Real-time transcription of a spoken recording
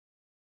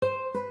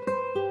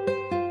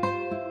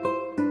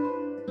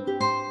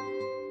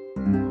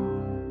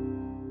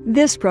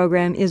This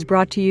program is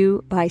brought to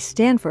you by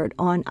Stanford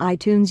on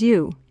iTunes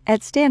U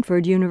at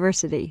Stanford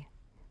University.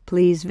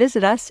 Please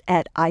visit us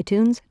at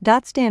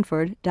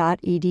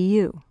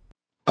itunes.stanford.edu.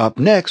 Up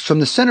next,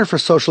 from the Center for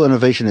Social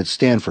Innovation at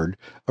Stanford,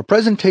 a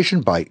presentation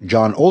by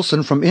John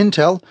Olson from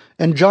Intel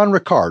and John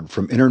Rickard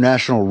from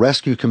International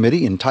Rescue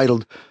Committee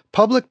entitled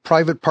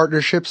Public-Private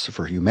Partnerships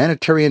for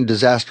Humanitarian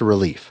Disaster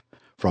Relief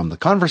from the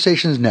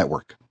Conversations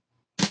Network.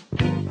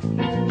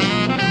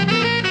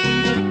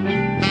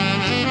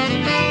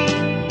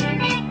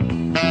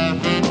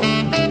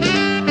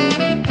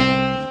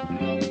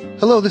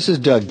 Hello, this is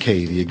Doug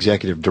Kaye, the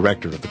Executive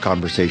Director of the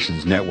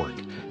Conversations Network,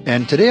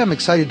 and today I'm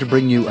excited to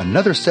bring you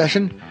another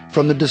session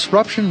from the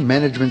Disruption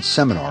Management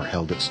Seminar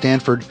held at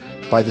Stanford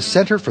by the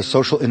Center for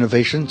Social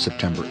Innovation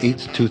September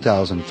 8,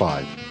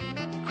 2005.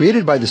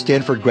 Created by the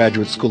Stanford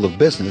Graduate School of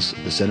Business,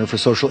 the Center for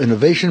Social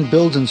Innovation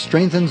builds and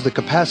strengthens the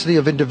capacity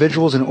of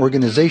individuals and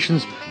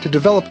organizations to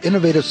develop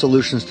innovative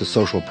solutions to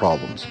social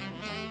problems.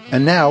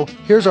 And now,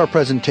 here's our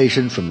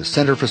presentation from the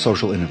Center for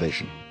Social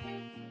Innovation.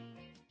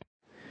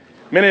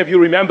 Many of you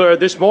remember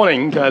this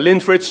morning,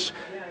 Lynn Fritz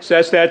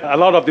says that a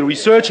lot of the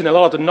research and a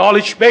lot of the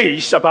knowledge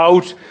base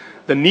about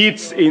the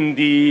needs in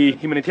the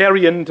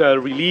humanitarian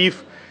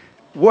relief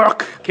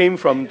work came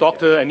from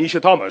Dr.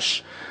 Anisha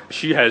Thomas.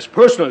 She has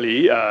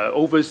personally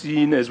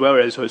overseen, as well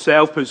as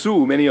herself,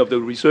 pursue many of the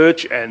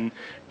research and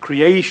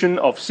creation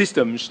of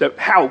systems that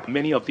help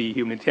many of the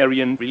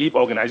humanitarian relief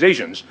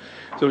organizations.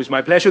 So it's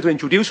my pleasure to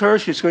introduce her.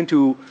 She's going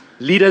to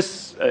lead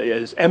us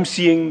as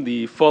emceeing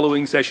the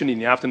following session in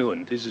the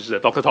afternoon. This is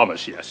Dr.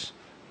 Thomas, yes.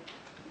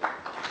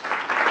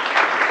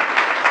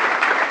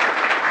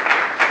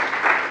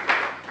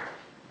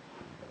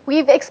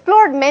 We've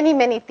explored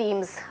many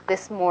themes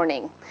this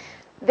morning.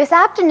 This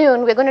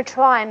afternoon, we're going to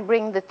try and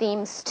bring the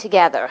themes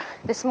together.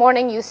 This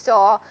morning, you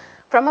saw,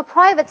 from a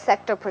private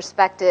sector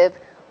perspective,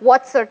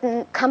 what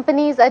certain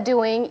companies are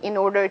doing in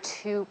order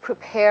to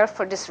prepare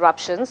for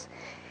disruptions.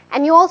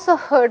 And you also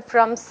heard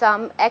from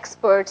some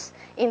experts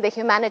in the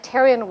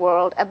humanitarian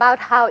world about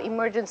how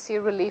emergency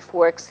relief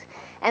works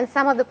and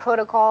some of the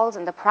protocols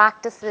and the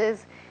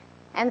practices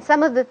and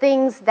some of the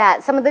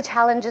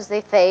challenges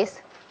they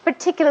face,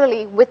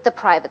 particularly with the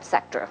private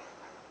sector.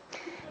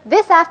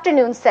 This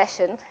afternoon's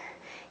session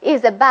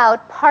is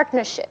about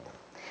partnership,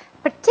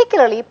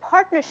 particularly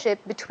partnership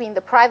between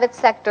the private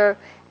sector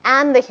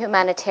and the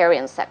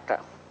humanitarian sector.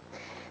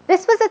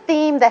 This was a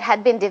theme that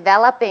had been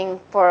developing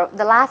for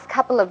the last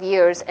couple of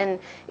years, and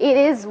it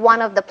is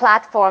one of the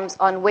platforms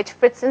on which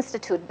Fritz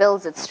Institute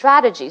builds its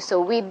strategy.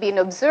 So we've been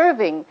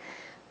observing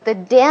the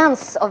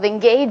dance of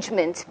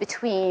engagement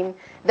between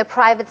the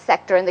private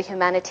sector and the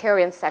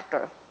humanitarian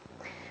sector.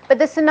 But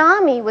the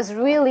tsunami was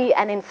really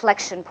an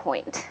inflection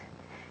point.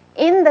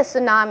 In the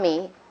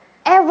tsunami,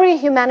 every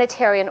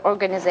humanitarian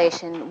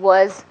organization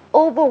was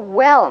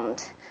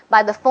overwhelmed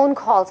by the phone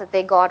calls that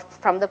they got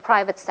from the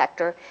private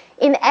sector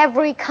in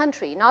every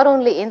country, not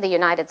only in the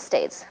United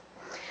States.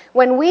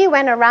 When we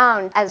went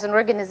around as an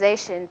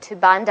organization to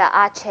Banda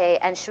Aceh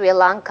and Sri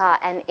Lanka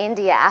and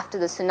India after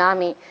the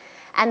tsunami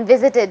and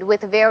visited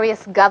with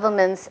various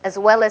governments as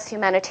well as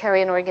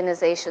humanitarian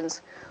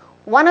organizations,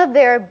 one of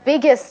their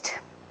biggest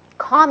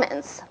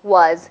comments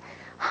was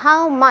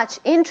how much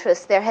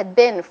interest there had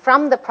been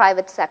from the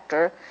private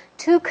sector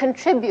to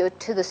contribute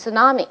to the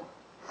tsunami.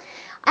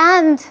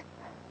 And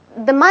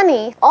the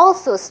money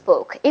also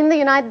spoke. In the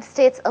United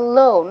States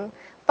alone,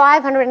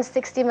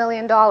 $560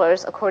 million,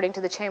 according to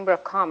the Chamber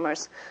of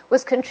Commerce,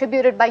 was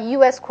contributed by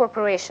U.S.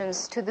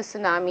 corporations to the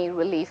tsunami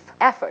relief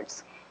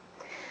efforts.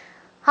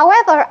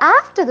 However,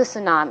 after the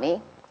tsunami,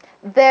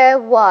 there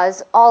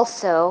was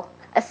also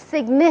a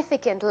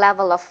significant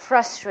level of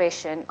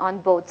frustration on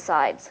both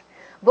sides,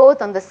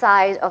 both on the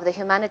side of the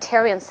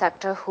humanitarian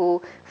sector,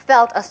 who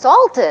felt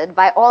assaulted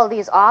by all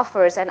these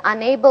offers and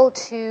unable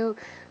to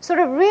sort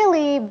of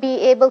really be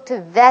able to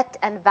vet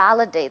and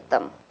validate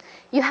them.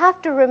 You have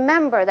to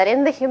remember that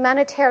in the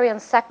humanitarian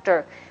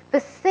sector, the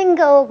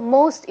single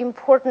most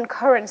important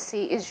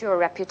currency is your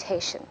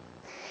reputation.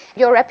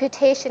 Your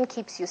reputation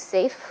keeps you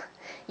safe.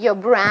 Your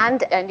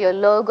brand and your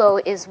logo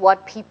is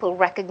what people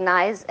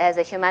recognize as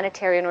a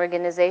humanitarian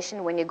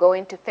organization when you go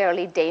into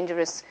fairly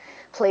dangerous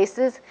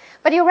places.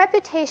 But your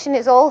reputation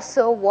is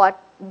also what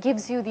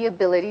gives you the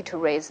ability to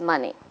raise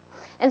money.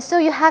 And so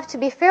you have to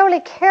be fairly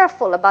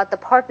careful about the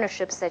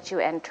partnerships that you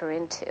enter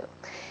into.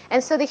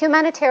 And so the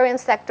humanitarian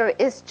sector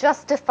is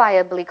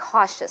justifiably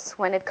cautious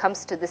when it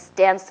comes to this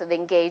dance of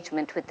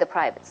engagement with the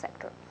private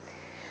sector.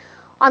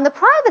 On the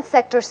private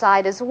sector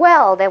side as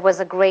well, there was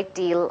a great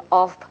deal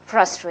of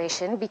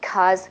frustration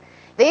because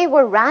they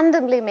were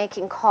randomly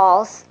making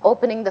calls,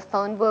 opening the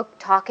phone book,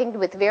 talking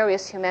with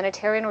various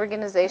humanitarian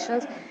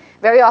organizations.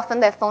 Very often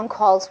their phone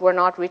calls were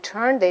not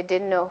returned. They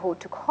didn't know who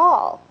to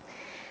call.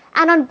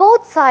 And on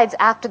both sides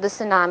after the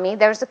tsunami,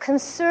 there's a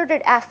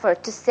concerted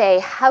effort to say,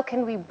 how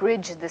can we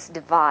bridge this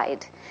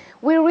divide?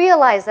 We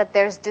realize that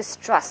there's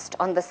distrust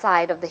on the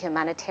side of the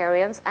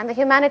humanitarians, and the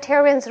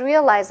humanitarians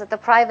realize that the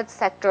private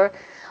sector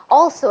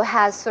also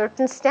has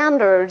certain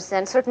standards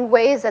and certain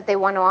ways that they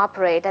want to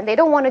operate, and they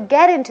don't want to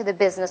get into the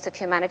business of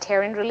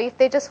humanitarian relief.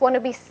 They just want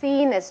to be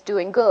seen as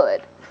doing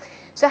good.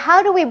 So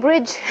how do we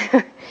bridge?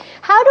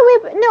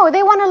 No,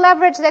 they want to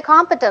leverage their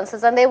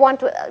competences, and they want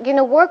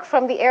to, work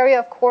from the area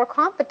of core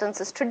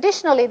competences.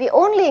 Traditionally, the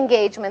only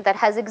engagement that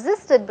has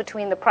existed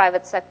between the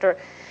private sector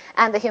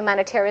and the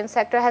humanitarian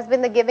sector has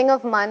been the giving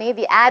of money,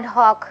 the ad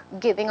hoc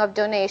giving of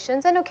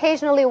donations, and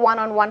occasionally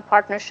one-on-one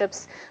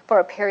partnerships for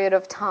a period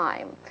of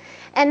time.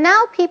 And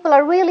now people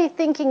are really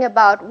thinking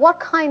about what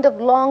kind of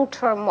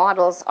long-term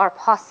models are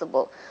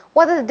possible.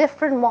 What are the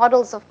different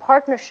models of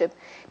partnership?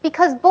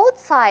 Because both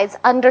sides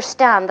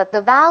understand that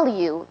the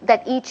value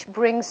that each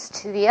brings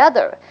to the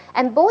other,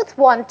 and both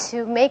want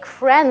to make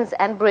friends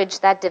and bridge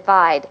that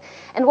divide.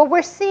 And what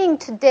we're seeing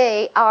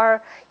today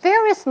are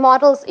various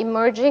models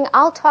emerging.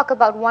 I'll talk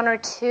about one or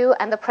two,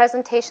 and the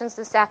presentations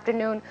this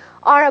afternoon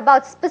are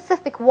about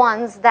specific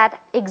ones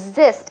that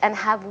exist and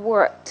have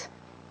worked.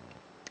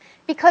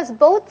 Because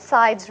both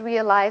sides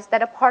realize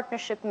that a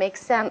partnership makes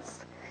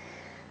sense.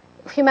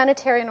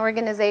 Humanitarian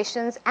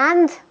organizations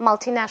and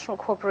multinational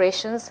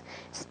corporations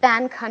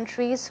span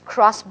countries,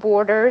 cross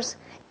borders,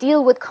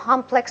 deal with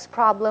complex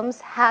problems,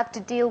 have to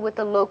deal with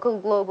the local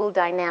global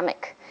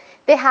dynamic.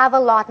 They have a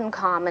lot in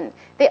common.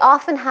 They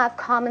often have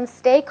common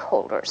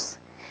stakeholders.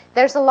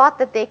 There's a lot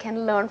that they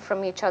can learn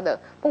from each other.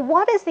 But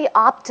what is the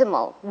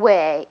optimal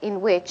way in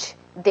which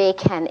they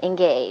can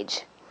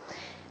engage?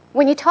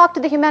 When you talk to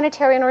the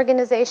humanitarian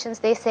organizations,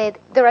 they say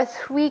there are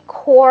three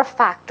core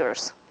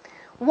factors.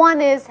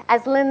 One is,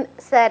 as Lynn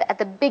said at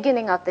the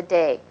beginning of the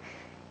day,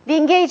 the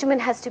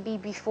engagement has to be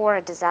before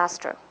a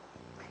disaster.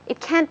 It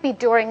can't be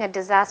during a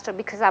disaster,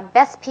 because our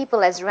best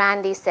people, as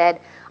Randy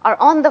said, are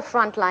on the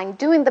front line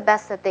doing the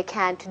best that they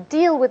can to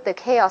deal with the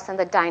chaos and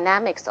the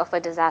dynamics of a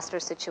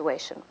disaster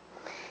situation.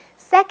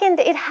 Second,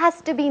 it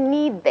has to be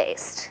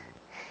need-based.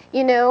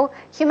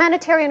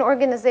 Humanitarian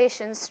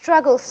organizations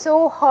struggle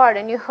so hard,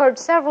 and you heard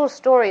several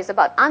stories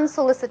about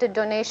unsolicited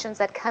donations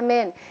that come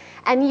in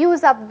and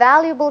use up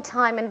valuable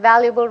time and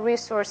valuable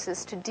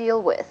resources to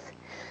deal with.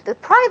 The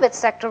private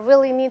sector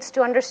really needs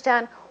to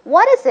understand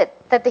what is it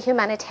that the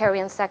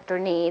humanitarian sector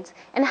needs,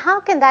 and how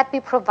can that be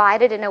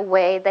provided in a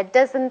way that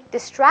doesn't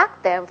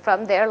distract them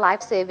from their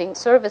life-saving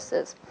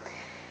services.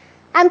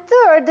 And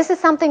third, this is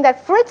something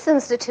that Fritz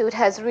Institute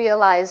has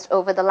realized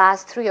over the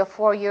last 3 or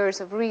 4 years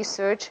of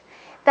research,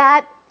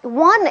 that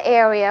one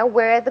area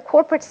where the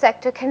corporate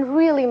sector can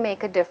really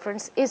make a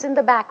difference is in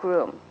the back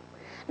room.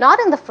 Not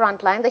in the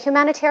front line. The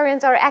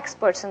humanitarians are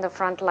experts in the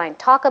front line.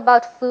 Talk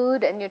about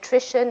food and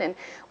nutrition, and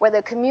whether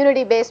a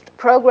community-based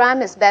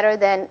program is better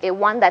than a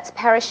one that's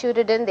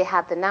parachuted in. They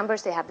have the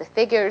numbers, they have the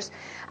figures,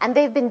 and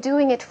they've been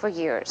doing it for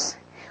years.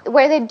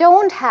 Where they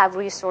don't have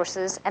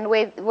resources and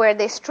where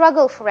they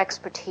struggle for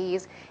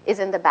expertise is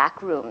in the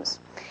back rooms.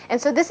 And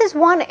so this is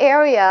one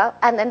area,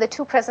 and then the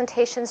two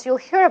presentations you'll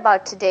hear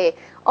about today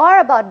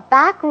are about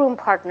backroom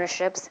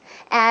partnerships,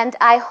 and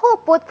I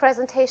hope both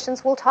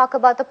presentations will talk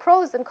about the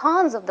pros and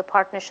cons of the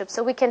partnership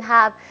so we can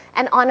have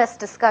an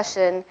honest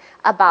discussion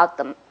about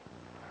them.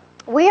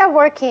 We are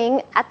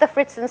working at the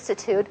Fritz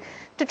Institute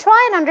to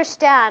try and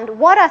understand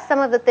what are some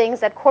of the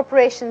things that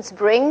corporations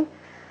bring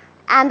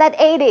and that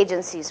aid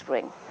agencies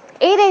bring.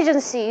 Aid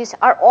agencies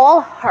are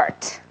all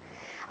heart.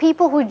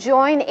 People who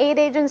join aid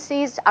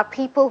agencies are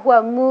people who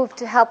are moved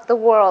to help the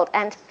world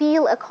and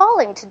feel a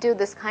calling to do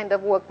this kind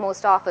of work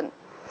most often.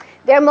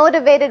 They're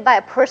motivated by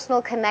a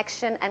personal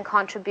connection and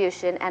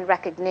contribution and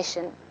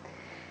recognition.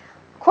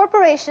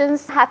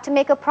 Corporations have to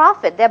make a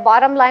profit. They're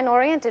bottom line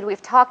oriented.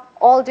 We've talked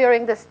all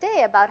during this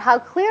day about how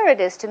clear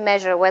it is to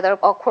measure whether a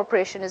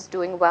corporation is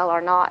doing well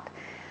or not.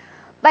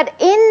 But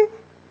in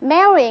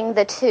marrying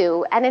the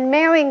two, and in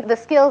marrying the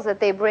skills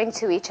that they bring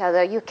to each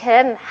other, you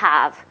can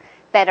have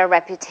better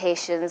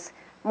reputations,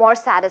 more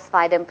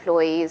satisfied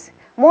employees,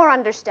 more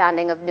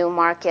understanding of new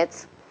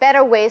markets,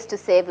 better ways to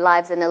save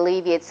lives and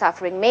alleviate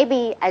suffering.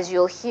 Maybe, as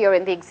you'll hear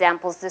in the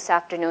examples this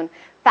afternoon,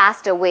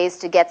 faster ways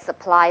to get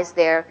supplies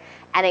there,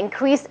 and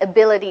increased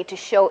ability to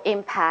show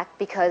impact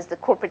because the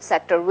corporate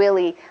sector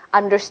really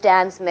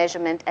understands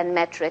measurement and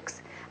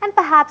metrics, and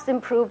perhaps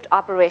improved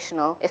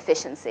operational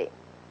efficiency.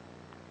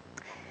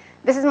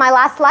 This is my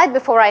last slide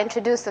before I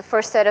introduce the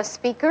first set of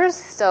speakers,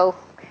 so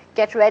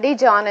get ready,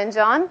 John and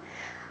John.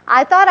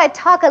 I thought I'd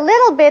talk a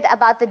little bit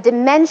about the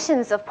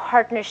dimensions of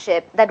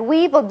partnership that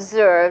we've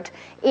observed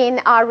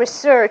in our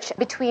research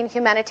between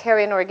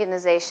humanitarian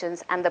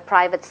organizations and the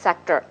private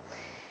sector.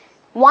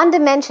 One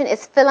dimension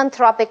is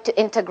philanthropic to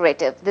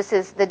integrative. This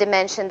is the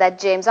dimension that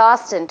James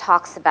Austin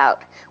talks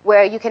about,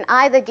 where you can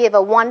either give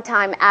a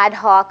one-time ad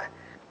hoc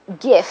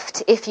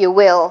gift, if you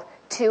will,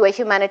 to a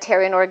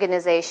humanitarian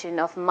organization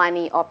of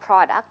money or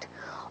product,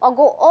 or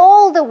go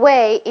all the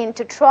way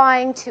into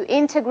trying to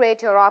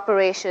integrate your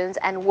operations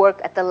and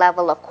work at the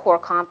level of core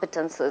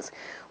competences,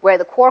 where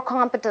the core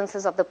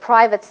competences of the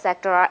private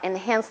sector are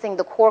enhancing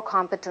the core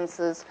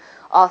competences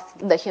of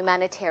the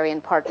humanitarian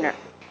partner.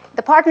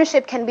 The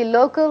partnership can be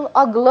local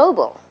or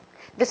global.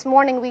 This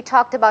morning we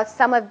talked about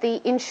some of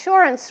the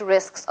insurance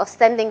risks of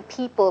sending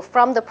people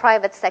from the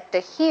private sector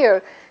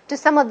here to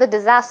some of the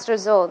disaster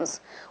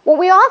zones. What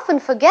we often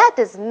forget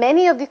is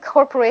many of the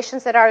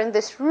corporations that are in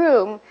this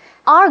room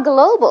are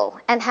global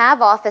and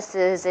have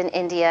offices in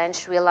India and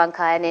Sri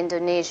Lanka and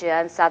Indonesia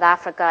and South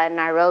Africa and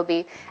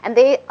Nairobi, and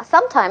they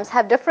sometimes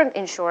have different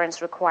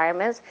insurance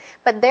requirements,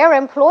 but their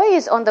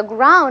employees on the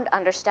ground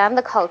understand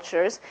the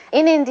cultures.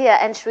 In India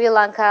and Sri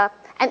Lanka,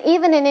 and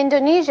even in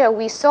Indonesia,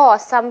 we saw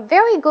some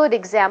very good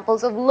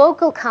examples of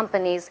local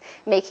companies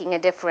making a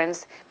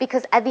difference,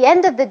 because at the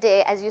end of the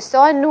day, as you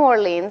saw in New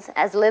Orleans,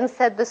 as Lynn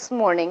said this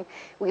morning,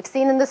 we've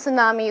seen in the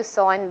tsunami, you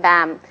saw in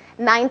BAM,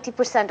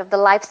 90% of the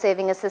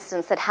life-saving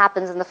assistance that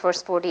happens in the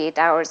first 48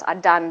 hours are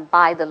done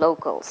by the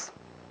locals.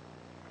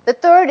 The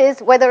third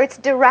is whether it's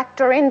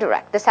direct or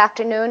indirect. This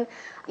afternoon,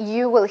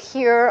 you will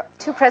hear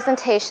two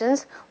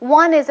presentations.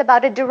 One is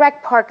about a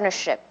direct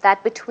partnership,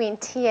 that between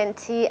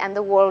TNT and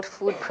the World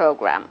Food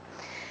Program.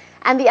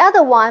 And the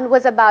other one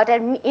was about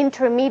an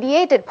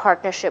intermediated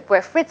partnership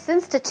where Fritz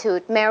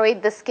Institute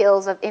married the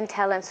skills of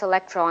Intel and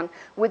Selectron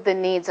with the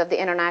needs of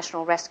the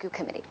International Rescue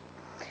Committee.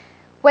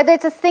 Whether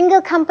it's a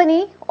single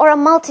company or a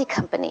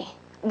multi-company,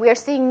 we're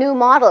seeing new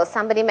models.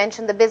 Somebody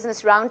mentioned the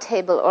Business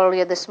Roundtable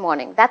earlier this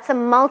morning. That's a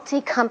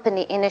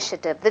multi-company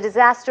initiative. The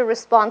Disaster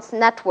Response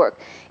Network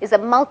is a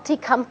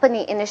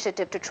multi-company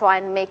initiative to try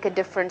and make a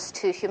difference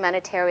to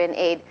humanitarian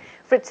aid.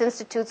 Fritz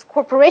Institute's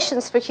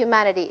Corporations for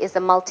Humanity is a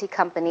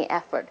multi-company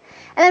effort.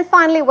 And then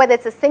finally, whether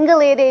it's a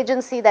single aid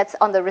agency that's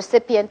on the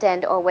recipient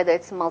end or whether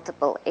it's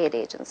multiple aid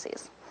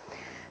agencies.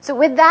 So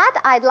with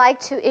that, I'd like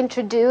to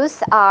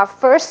introduce our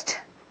first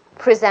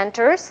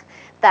presenters.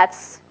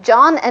 That's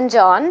John and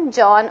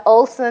John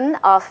Olson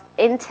of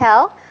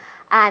Intel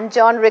and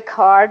John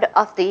Rickard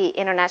of the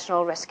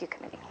International Rescue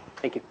Committee.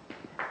 Thank you.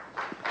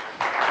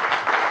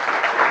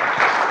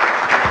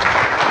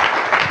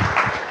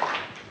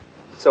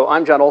 So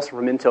I'm John Olson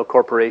from Intel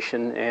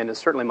Corporation, and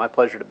it's certainly my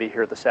pleasure to be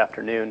here this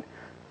afternoon.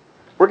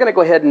 We're going to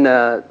go ahead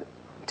and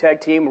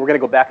tag team. We're going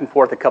to go back and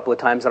forth a couple of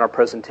times in our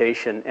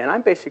presentation, and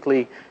I'm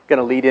basically going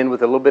to lead in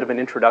with a little bit of an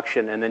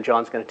introduction, and then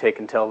John's going to take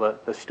and tell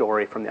the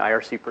story from the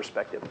IRC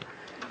perspective.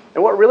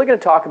 And what we're really going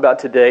to talk about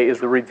today is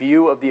the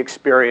review of the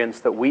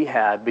experience that we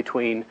had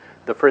between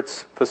the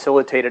Fritz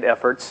facilitated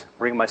efforts,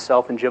 bring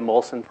myself and Jim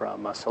Olson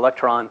from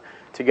Selectron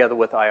together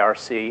with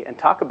IRC, and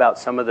talk about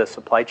some of the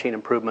supply chain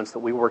improvements that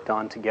we worked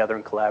on together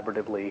and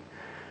collaboratively.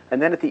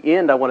 And then at the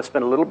end, I want to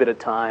spend a little bit of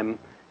time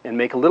and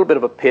make a little bit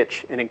of a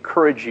pitch and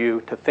encourage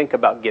you to think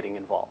about getting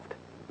involved.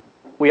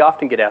 We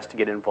often get asked to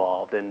get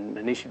involved, and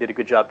Anisha did a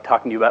good job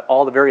talking to you about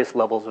all the various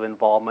levels of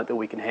involvement that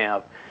we can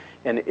have.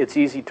 And it's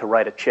easy to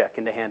write a check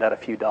and to hand out a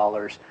few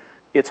dollars.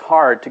 It's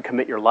hard to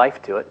commit your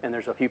life to it, and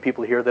there's a few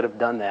people here that have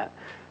done that.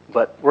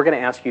 But we're going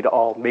to ask you to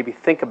all maybe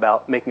think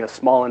about making a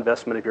small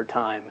investment of your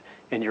time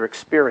and your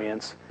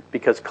experience,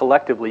 because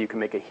collectively you can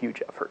make a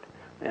huge effort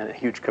and a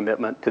huge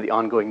commitment to the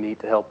ongoing need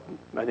to help,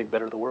 I think,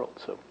 better the world.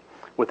 So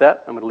with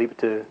that, I'm going to leave it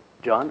to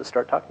John to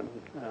start talking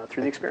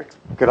through the experience.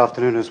 Good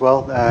afternoon as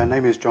well.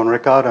 Name is John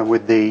Rickard. I'm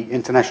with the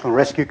International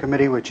Rescue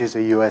Committee, which is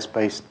a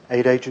US-based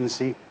aid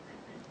agency.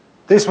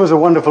 This was a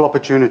wonderful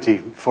opportunity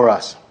for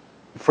us.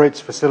 Fritz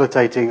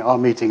facilitating our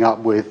meeting up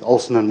with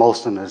Olson and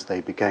Molson, as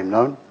they became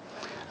known.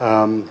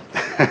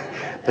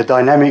 The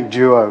dynamic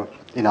duo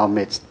in our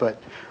midst.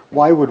 But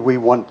why would we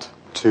want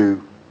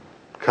to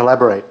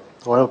collaborate?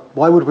 Well,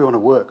 why would we want to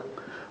work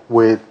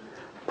with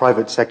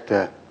private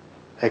sector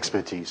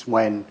expertise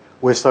when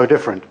we're so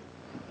different?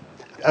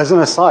 As an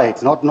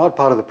aside, not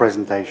part of the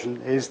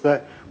presentation, is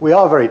that we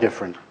are very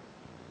different.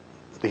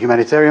 The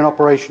humanitarian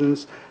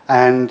operations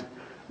and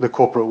the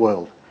corporate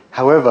world.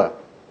 However,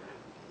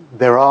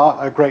 there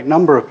are a great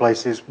number of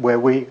places where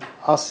we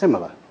are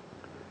similar,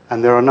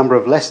 and there are a number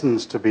of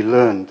lessons to be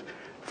learned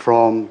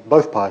from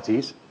both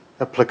parties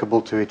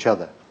applicable to each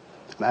other.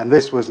 And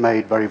this was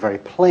made very, very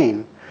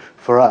plain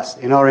for us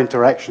in our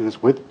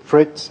interactions with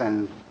Fritz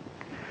and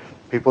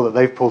people that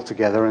they've pulled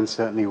together, and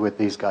certainly with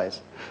these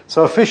guys.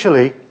 So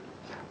officially,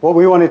 what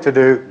we wanted to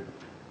do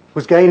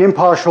was gain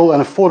impartial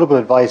and affordable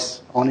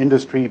advice on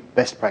industry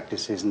best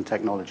practices and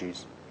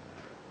technologies.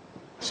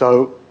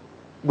 So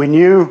we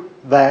knew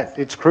that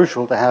it's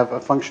crucial to have a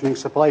functioning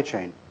supply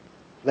chain.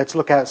 Let's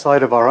look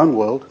outside of our own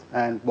world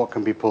and what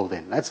can be pulled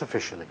in. That's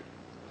officially.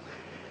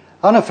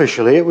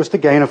 Unofficially, it was to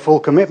gain a full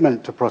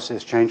commitment to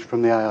process change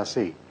from the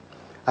IRC.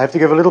 I have to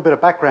give a little bit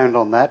of background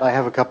on that. I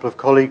have a couple of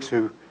colleagues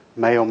who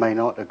may or may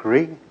not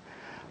agree.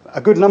 A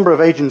good number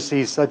of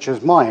agencies, such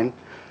as mine,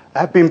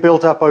 have been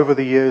built up over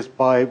the years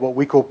by what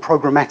we call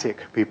programmatic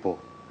people.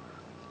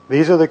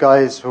 These are the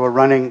guys who are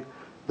running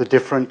the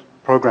different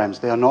programs.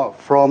 They are not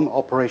from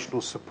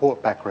operational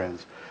support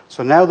backgrounds.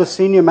 So now the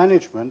senior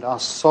management are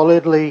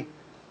solidly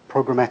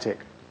programmatic.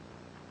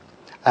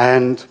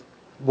 And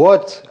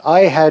what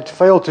I had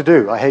failed to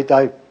do, I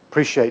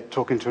appreciate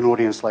talking to an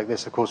audience like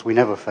this, of course we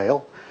never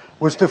fail,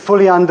 was to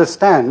fully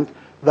understand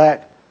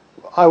that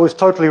I was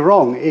totally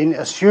wrong in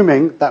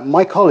assuming that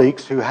my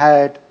colleagues who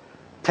had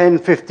 10,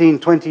 15,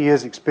 20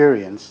 years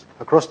experience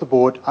across the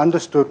board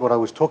understood what I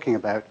was talking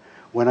about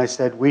when I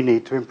said we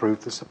need to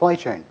improve the supply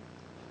chain.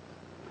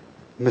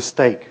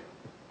 Mistake.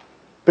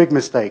 Big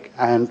mistake.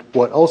 And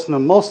what Olson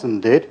and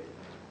Molson did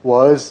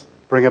was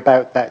bring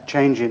about that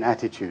change in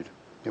attitude.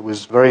 It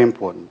was very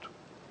important.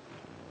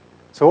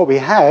 So what we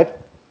had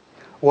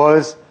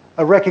was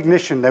a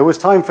recognition. There was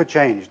time for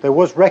change. There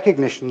was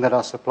recognition that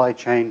our supply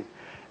chain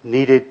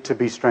needed to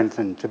be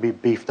strengthened, to be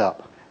beefed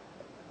up.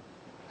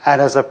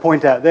 And as I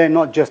point out there,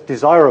 not just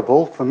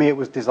desirable. For me, it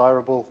was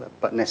desirable,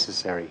 but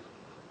necessary.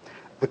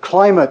 The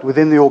climate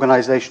within the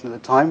organization at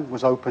the time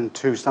was open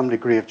to some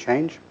degree of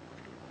change.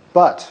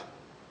 But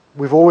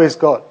we've always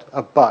got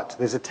a but.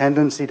 There's a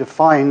tendency to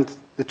find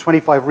the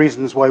 25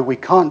 reasons why we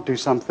can't do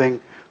something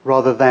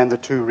rather than the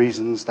 2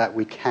 reasons that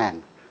we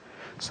can.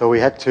 So we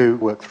had to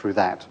work through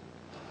that.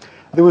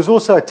 There was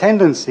also a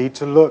tendency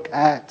to look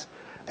at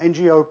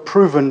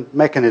NGO-proven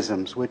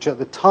mechanisms, which at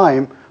the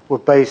time were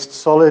based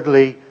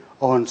solidly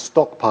on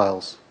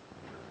stockpiles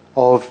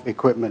of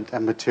equipment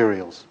and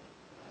materials.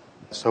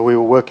 So we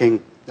were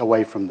working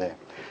away from there.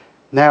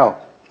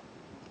 Now,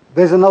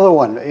 there's another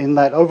one in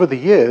that over the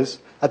years,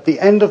 at the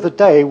end of the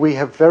day, we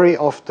have very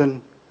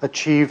often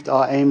achieved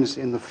our aims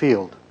in the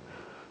field.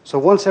 So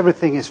once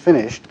everything is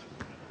finished,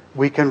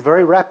 we can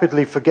very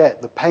rapidly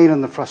forget the pain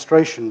and the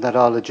frustration that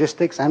our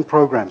logistics and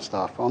program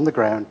staff on the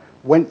ground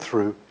went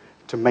through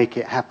to make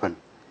it happen.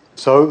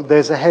 So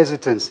there's a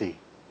hesitancy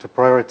to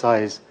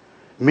prioritize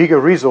meager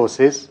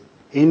resources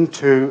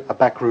into a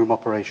backroom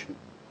operation.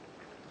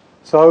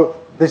 So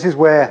this is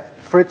where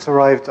Fritz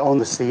arrived on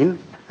the scene,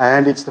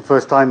 and it's the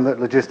first time that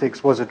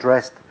logistics was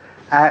addressed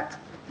at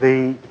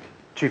the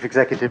chief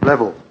executive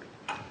level.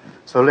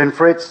 So Lynn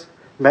Fritz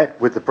met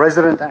with the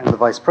president and the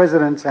vice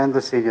presidents and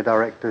the senior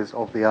directors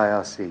of the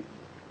IRC.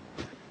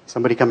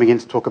 Somebody coming in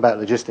to talk about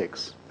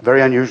logistics,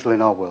 very unusual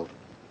in our world.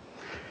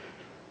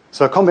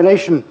 So a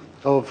combination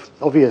of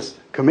obvious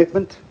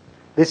commitment.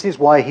 This is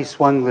why he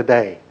swung the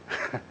day.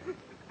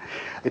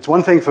 It's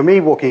one thing for me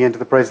walking into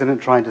the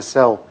president trying to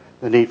sell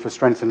the need for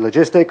strengthened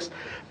logistics,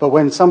 but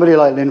when somebody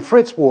like Lynn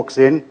Fritz walks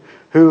in,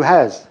 who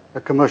has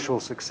a commercial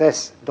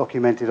success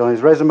documented on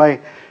his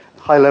resume,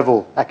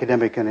 high-level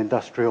academic and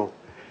industrial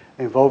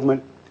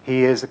involvement,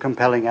 he is a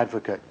compelling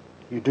advocate.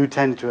 You do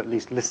tend to at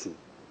least listen.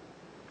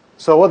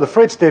 So what the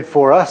Fritz did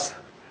for us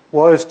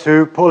was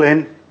to pull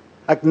in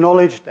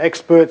acknowledged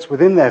experts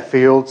within their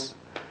fields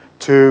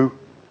to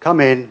come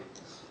in,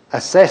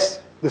 assess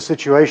the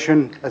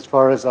situation as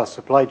far as our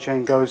supply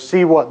chain goes,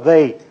 see what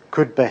they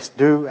could best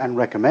do and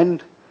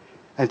recommend,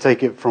 and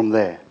take it from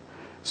there.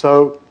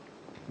 So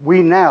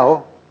we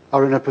now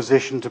are in a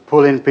position to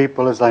pull in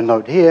people, as I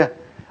note here,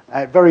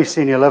 at very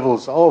senior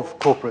levels of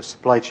corporate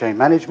supply chain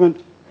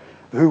management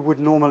who would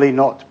normally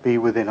not be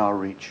within our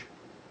reach.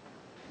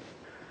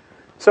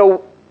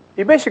 So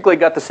you basically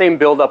got the same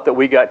build-up that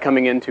we got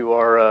coming into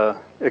our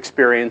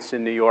experience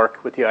in New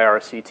York with the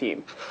IRC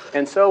team.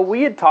 And so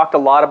we had talked a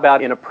lot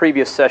about in a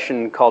previous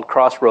session called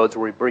Crossroads,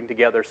 where we bring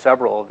together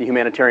several of the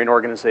humanitarian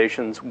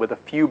organizations with a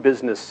few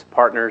business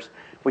partners.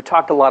 We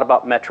talked a lot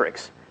about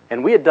metrics.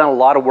 And we had done a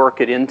lot of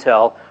work at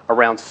Intel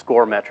around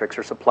score metrics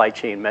or supply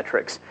chain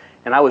metrics.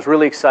 And I was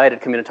really excited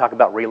to come in and talk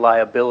about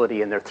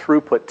reliability and their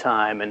throughput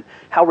time and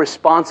how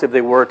responsive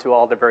they were to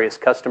all the various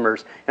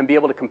customers and be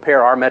able to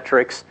compare our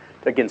metrics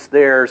against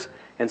theirs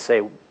and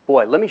say,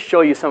 boy, let me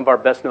show you some of our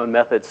best known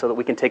methods so that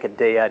we can take a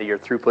day out of your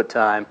throughput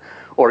time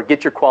or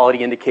get your quality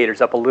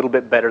indicators up a little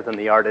bit better than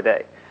they are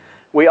today.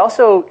 We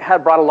also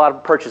had brought a lot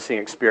of purchasing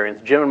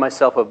experience. Jim and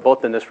myself have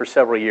both done this for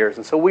several years,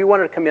 and so we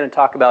wanted to come in and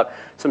talk about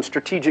some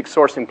strategic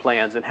sourcing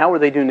plans and how were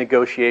they doing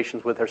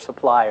negotiations with their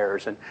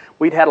suppliers. And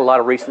we'd had a lot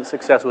of recent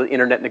success with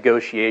internet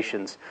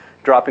negotiations,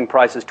 dropping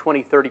prices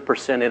 20,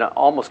 30% in an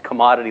almost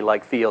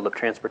commodity-like field of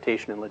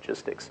transportation and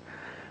logistics.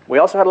 We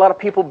also had a lot of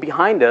people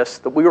behind us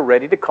that we were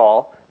ready to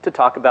call to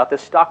talk about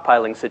this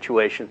stockpiling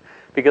situation,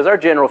 because our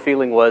general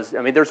feeling was,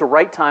 I mean, there's a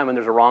right time and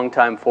there's a wrong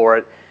time for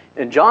it.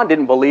 And John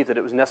didn't believe that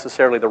it was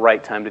necessarily the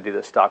right time to do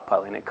this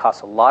stockpiling. It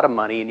costs a lot of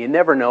money, and you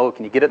never know,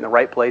 can you get it in the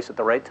right place at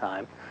the right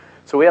time?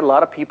 So we had a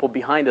lot of people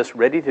behind us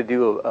ready to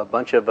do a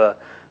bunch of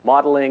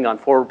modeling on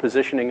forward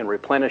positioning and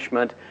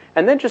replenishment,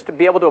 and then just to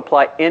be able to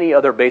apply any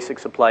other basic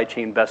supply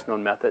chain best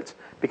known methods,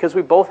 because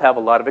we both have a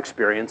lot of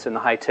experience in the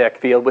high-tech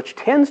field, which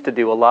tends to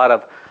do a lot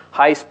of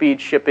high-speed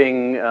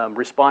shipping,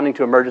 responding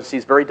to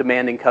emergencies, very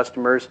demanding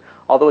customers.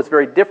 Although it's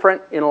very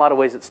different, in a lot of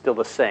ways it's still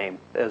the same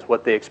as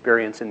what they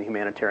experience in the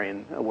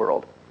humanitarian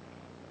world.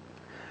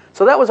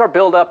 So that was our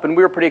build-up, and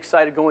we were pretty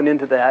excited going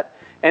into that.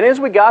 And as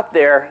we got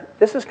there,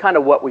 this is kind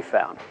of what we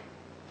found.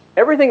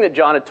 Everything that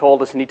John had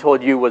told us and he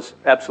told you was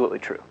absolutely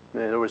true. I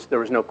mean, there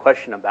was no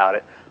question about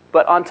it.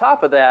 But on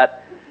top of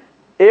that,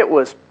 it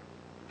was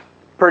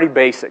pretty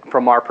basic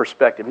from our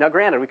perspective. Now,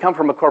 granted, we come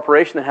from a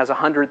corporation that has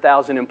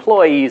 100,000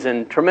 employees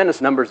and tremendous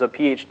numbers of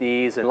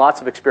PhDs and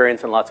lots of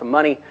experience and lots of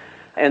money.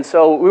 And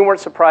so we weren't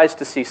surprised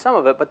to see some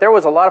of it, but there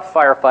was a lot of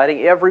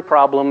firefighting. Every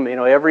problem,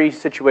 every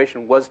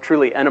situation was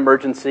truly an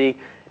emergency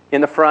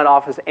in the front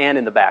office and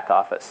in the back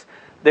office.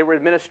 They were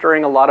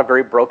administering a lot of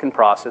very broken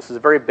processes,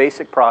 very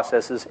basic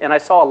processes, and I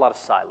saw a lot of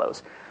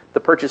silos. The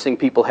purchasing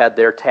people had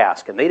their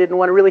task, and they didn't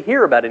want to really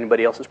hear about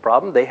anybody else's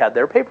problem. They had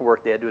their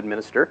paperwork they had to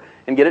administer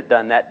and get it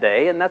done that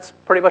day, and that's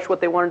pretty much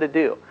what they wanted to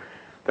do.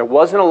 There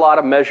wasn't a lot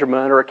of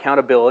measurement or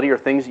accountability or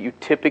things that you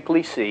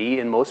typically see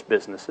in most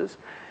businesses,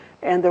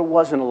 and there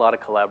wasn't a lot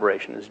of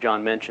collaboration, as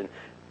John mentioned.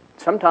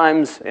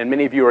 Sometimes, and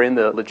many of you are in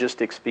the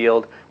logistics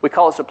field, we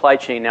call it supply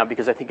chain now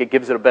because I think it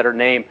gives it a better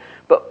name,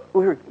 but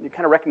you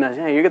kind of recognize,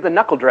 you get the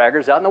knuckle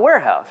draggers out in the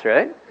warehouse,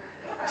 right?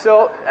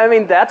 So, I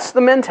mean, that's the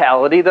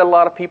mentality that a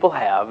lot of people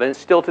have, and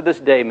still to this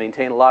day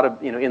maintain a lot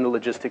of, in the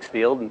logistics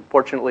field, and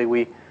fortunately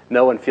we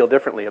know and feel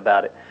differently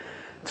about it.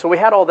 So we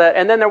had all that,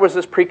 and then there was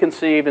this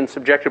preconceived and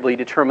subjectively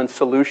determined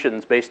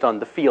solutions based on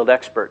the field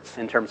experts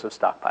in terms of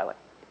stockpiling.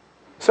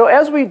 So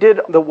as we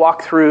did the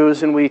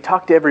walkthroughs and we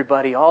talked to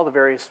everybody, all the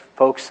various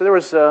folks, so there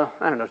was,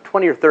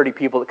 20 or 30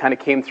 people that kind of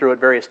came through at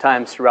various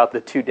times throughout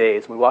the 2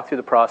 days. We walked through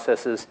the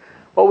processes.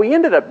 What we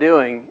ended up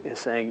doing is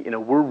saying,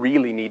 we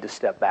really need to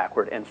step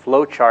backward and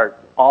flow chart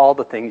all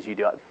the things you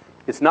do.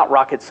 It's not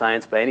rocket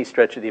science by any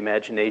stretch of the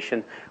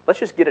imagination. Let's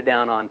just get it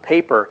down on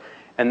paper.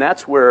 And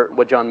that's where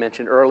what John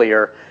mentioned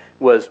earlier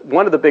was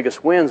one of the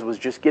biggest wins was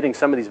just getting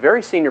some of these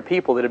very senior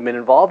people that have been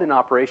involved in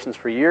operations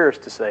for years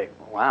to say,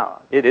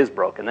 wow, it is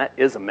broken. That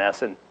is a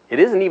mess. And it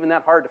isn't even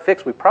that hard to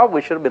fix. We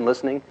probably should have been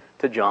listening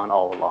to John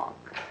all along.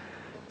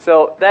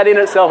 So that in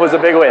itself was a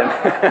big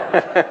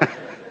win.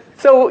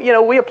 So,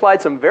 we applied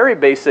some very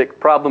basic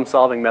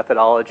problem-solving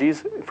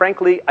methodologies.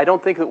 Frankly, I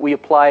don't think that we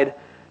applied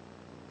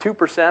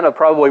 2% of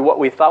probably what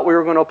we thought we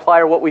were going to apply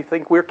or what we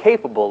think we're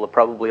capable of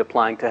probably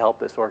applying to help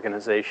this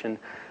organization.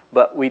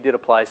 But we did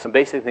apply some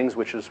basic things,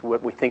 which is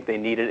what we think they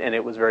needed, and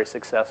it was very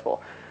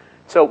successful.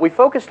 So we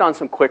focused on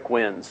some quick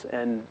wins.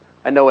 And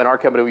I know in our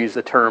company we use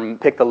the term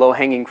pick the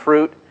low-hanging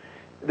fruit.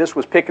 This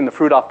was picking the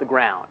fruit off the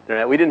ground.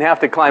 We didn't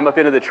have to climb up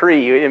into the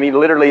tree. I mean,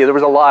 literally, there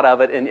was a lot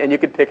of it, and you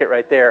could pick it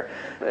right there.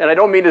 And I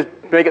don't mean to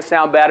make it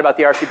sound bad about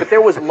the RC, but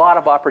there was a lot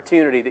of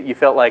opportunity that you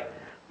felt like,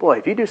 boy,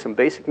 if you do some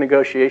basic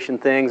negotiation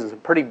things and some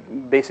pretty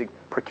basic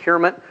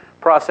procurement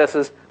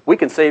processes, we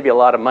can save you a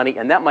lot of money,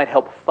 and that might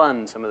help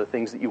fund some of the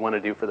things that you want to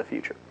do for the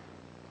future.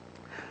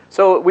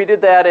 So we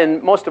did that,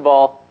 and most of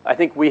all, I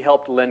think we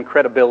helped lend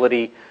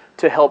credibility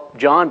to help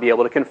John be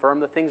able to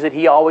confirm the things that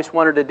he always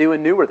wanted to do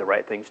and knew were the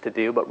right things to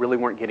do, but really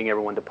weren't getting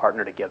everyone to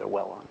partner together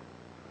well on.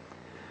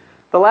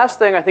 The last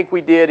thing I think we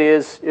did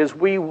is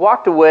we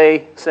walked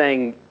away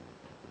saying,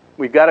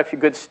 we've got a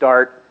good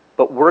start,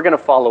 but we're going to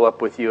follow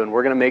up with you, and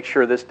we're going to make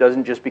sure this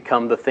doesn't just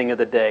become the thing of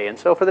the day. And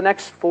so for the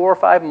next 4 or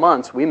 5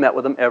 months, we met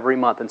with them every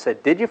month and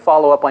said, did you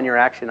follow up on your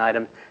action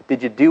item?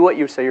 Did you do what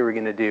you say you were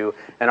going to do?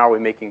 And are we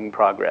making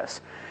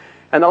progress?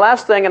 And the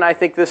last thing, and I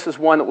think this is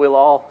one that we'll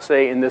all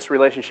say in this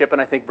relationship,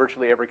 and I think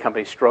virtually every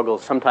company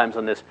struggles sometimes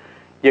on this,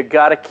 you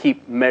got to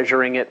keep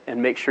measuring it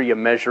and make sure you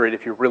measure it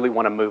if you really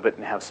want to move it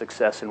and have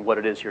success in what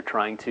it is you're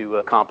trying to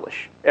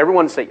accomplish.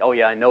 Everyone say, oh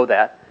yeah, I know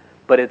that,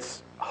 but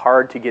it's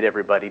hard to get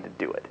everybody to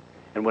do it.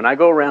 And when I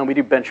go around, we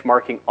do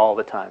benchmarking all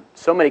the time.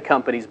 So many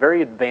companies,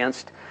 very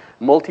advanced,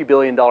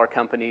 multi-billion-dollar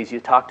companies, you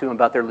talk to them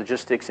about their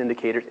logistics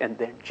indicators, and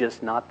they're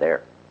just not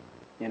there.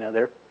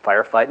 They're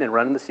firefighting and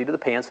running the seat of the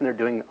pants, and they're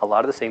doing a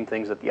lot of the same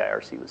things that the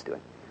IRC was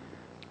doing.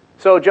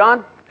 So,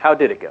 John, how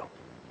did it go?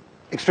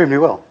 Extremely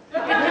well.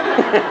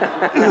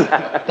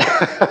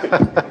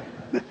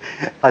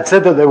 I'd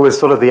said that there was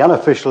sort of the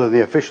unofficial and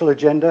the official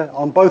agenda.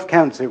 On both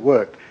counts, it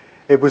worked.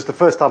 It was the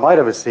first time I'd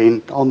ever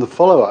seen on the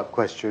follow-up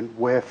question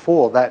where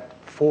for that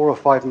 4 or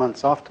 5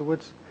 months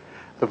afterwards,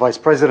 the Vice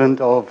President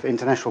of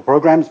International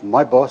Programs,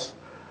 my boss,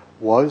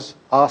 was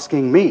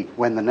asking me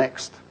when the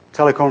next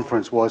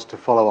teleconference was to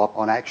follow up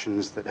on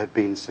actions that had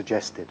been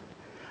suggested.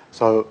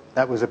 So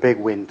that was a big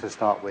win to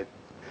start with.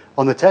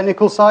 On the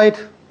technical side,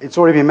 it's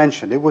already been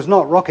mentioned, it was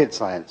not rocket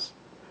science.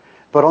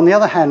 But on the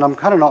other hand, I'm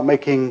kind of not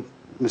making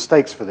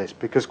mistakes for this,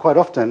 because quite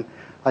often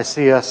I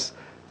see us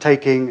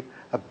taking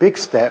a big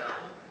step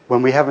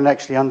when we haven't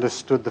actually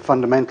understood the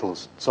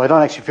fundamentals. So I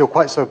don't actually feel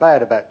quite so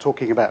bad about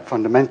talking about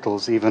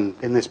fundamentals even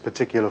in this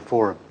particular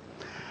forum.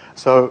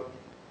 So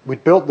we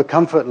built the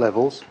comfort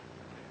levels,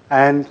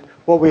 and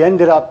what we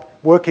ended up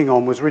working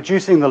on was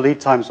reducing the lead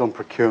times on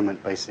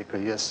procurement,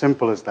 basically, as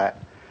simple as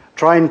that.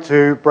 Trying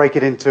to break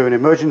it into an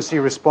emergency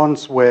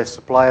response where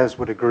suppliers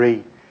would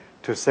agree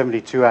to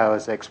 72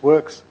 hours ex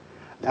works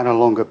and a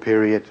longer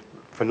period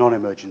for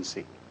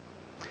non-emergency.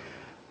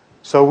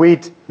 So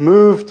we'd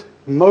moved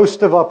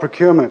most of our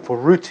procurement for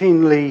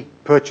routinely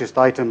purchased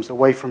items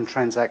away from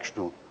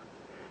transactional.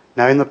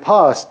 Now in the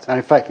past, and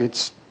in fact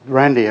it's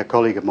Randy, a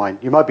colleague of mine,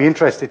 you might be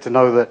interested to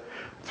know that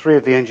 3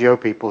 of the NGO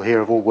people here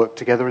have all worked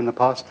together in the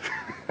past,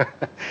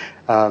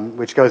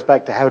 which goes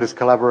back to how does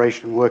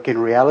collaboration work in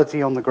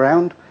reality on the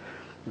ground?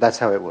 That's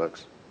how it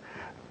works.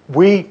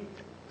 We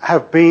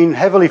have been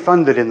heavily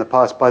funded in the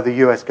past by the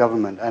US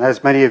government, and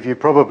as many of you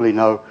probably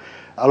know,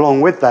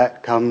 along with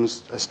that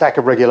comes a stack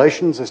of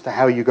regulations as to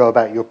how you go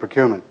about your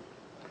procurement.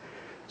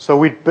 So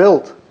we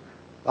built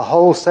a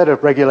whole set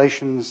of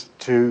regulations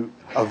to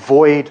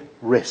avoid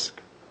risk.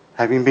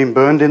 Having been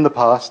burned in the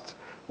past,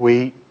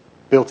 we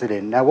built it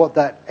in. Now, what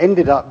that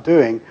ended up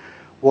doing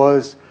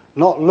was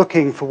not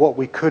looking for what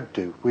we could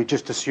do. We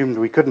just assumed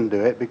we couldn't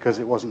do it because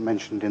it wasn't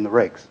mentioned in the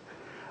regs.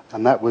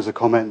 And that was a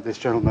comment this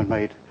gentleman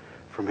made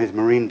from his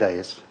Marine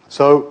days.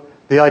 So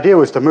the idea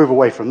was to move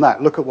away from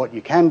that. Look at what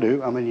you can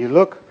do. I mean, you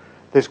look,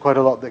 there's quite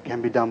a lot that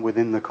can be done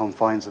within the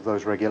confines of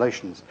those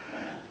regulations.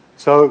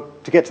 So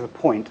to get to the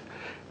point,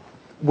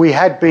 we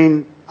had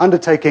been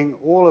undertaking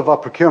all of our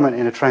procurement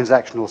in a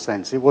transactional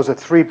sense. It was a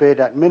 3-bid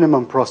at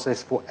minimum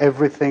process for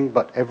everything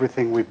but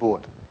everything we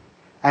bought,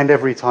 and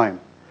every time.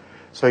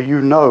 So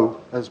you know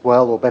as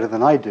well, or better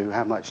than I do,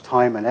 how much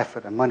time and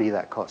effort and money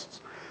that costs.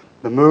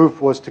 The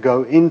move was to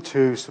go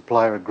into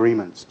supplier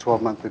agreements,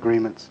 12-month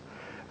agreements,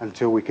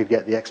 until we could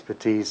get the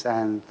expertise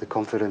and the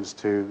confidence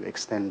to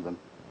extend them.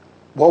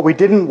 What we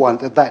didn't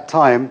want at that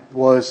time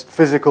was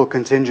physical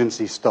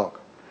contingency stock.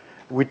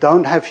 We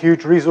don't have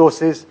huge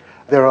resources.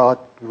 There are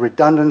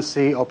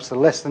redundancy,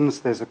 obsolescence,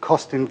 there's a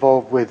cost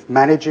involved with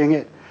managing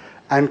it.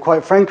 And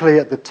quite frankly,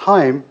 at the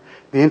time,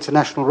 the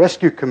International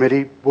Rescue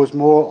Committee was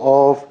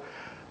more of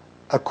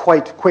a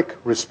quite quick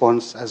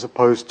response as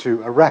opposed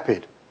to a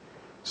rapid.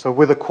 So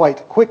with a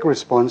quite quick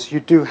response, you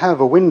do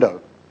have a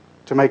window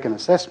to make an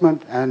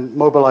assessment and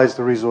mobilize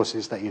the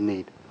resources that you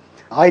need.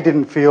 I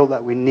didn't feel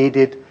that we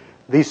needed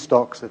these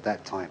stocks at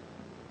that time.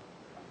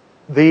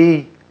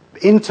 The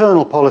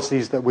internal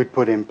policies that we'd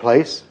put in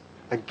place,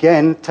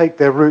 again, take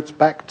their roots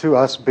back to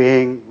us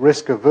being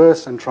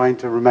risk-averse and trying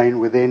to remain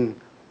within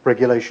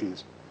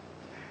regulations.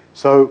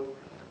 So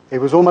it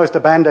was almost a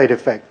Band-Aid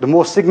effect. The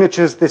more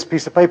signatures this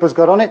piece of paper's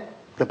got on it,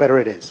 the better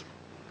it is.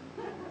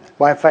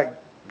 Well, in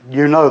fact,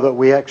 you know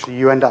that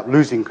you end up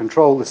losing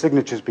control, the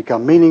signatures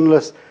become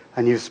meaningless,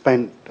 and you've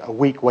spent a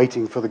week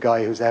waiting for the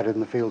guy who's out in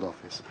the field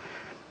office.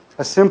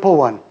 A simple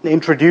one,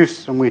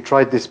 introduce, and we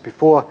tried this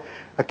before,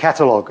 a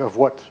catalogue of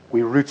what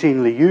we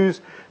routinely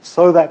use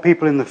so that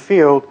people in the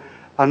field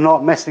are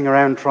not messing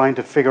around trying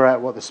to figure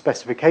out what the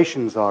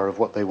specifications are of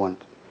what they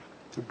want.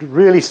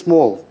 Really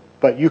small,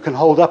 but you can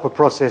hold up a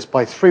process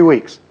by 3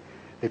 weeks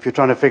if you're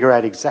trying to figure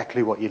out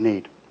exactly what you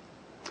need.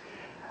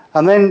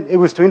 And then it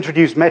was to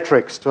introduce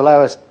metrics to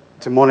allow us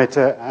to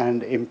monitor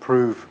and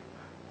improve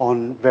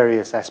on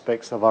various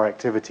aspects of our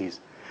activities.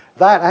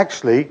 That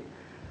actually,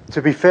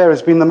 to be fair,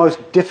 has been the most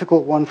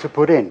difficult one to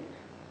put in,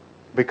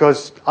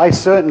 because I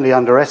certainly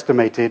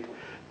underestimated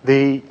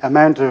the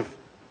amount of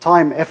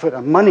time, effort,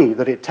 and money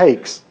that it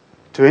takes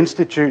to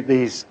institute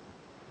these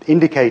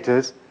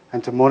indicators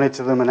and to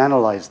monitor them and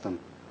analyze them.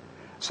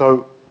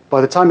 So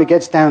by the time it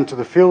gets down to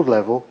the field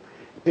level,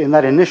 in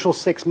that initial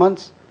 6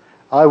 months,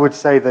 I would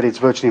say that it's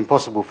virtually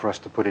impossible for us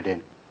to put it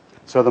in.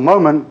 So at the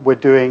moment, we're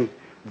doing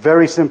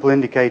very simple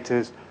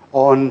indicators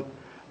on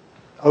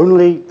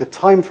only the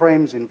time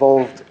frames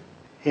involved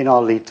in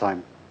our lead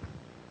time.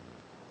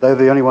 They're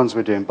the only ones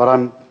we're doing, but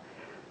I'm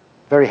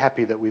very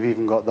happy that we've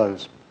even got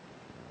those.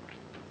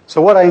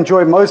 So what I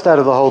enjoyed most out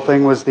of the whole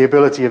thing was the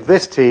ability of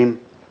this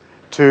team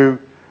to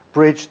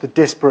bridge the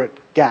disparate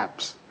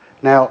gaps.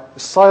 Now,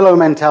 silo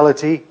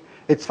mentality,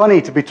 it's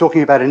funny to be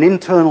talking about an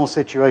internal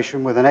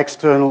situation with an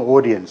external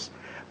audience,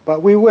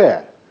 but we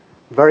were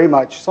very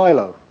much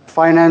silo.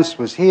 Finance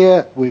was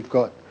here, we've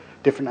got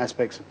different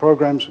aspects of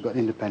programs, we've got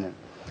independent.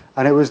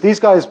 And it was these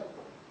guys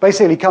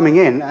basically coming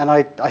in, and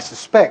I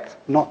suspect,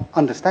 not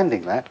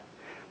understanding that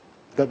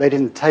they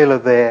didn't tailor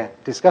their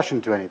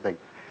discussion to anything.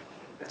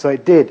 So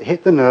it did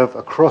hit the nerve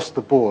across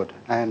the board,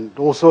 and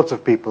all sorts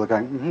of people are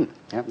going,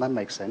 yeah, that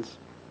makes sense.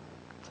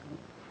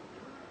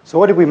 So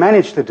what did we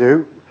manage to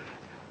do?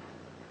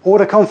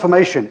 Order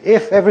confirmation.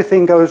 If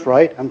everything goes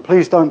right, and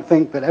please don't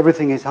think that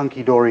everything is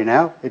hunky-dory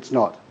now, it's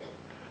not.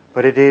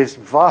 But it is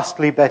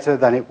vastly better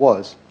than it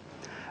was.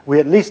 We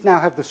at least now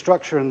have the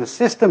structure and the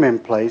system in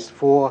place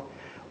for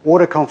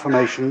order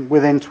confirmation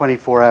within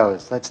 24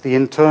 hours. That's the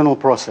internal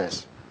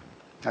process.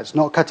 That's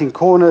not cutting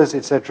corners,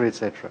 etc.,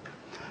 etc.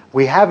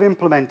 We have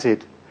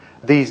implemented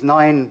these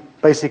 9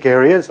 basic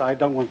areas. I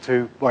don't want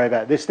to worry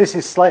about this. This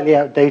is slightly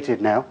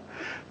outdated now.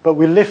 But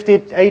we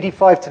lifted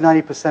 85 to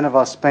 90% of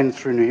our spend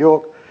through New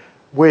York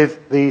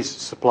with these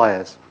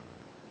suppliers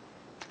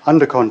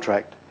under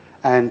contract.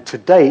 And to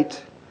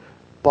date,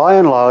 by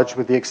and large,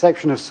 with the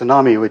exception of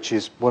Tsunami, which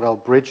is what I'll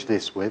bridge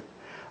this with,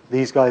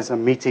 these guys are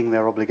meeting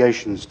their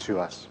obligations to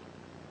us.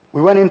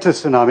 We went into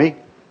Tsunami,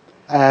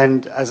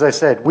 and as I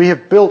said, we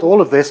have built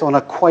all of this on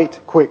a quite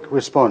quick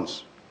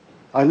response.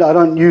 I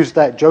don't use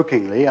that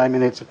jokingly. I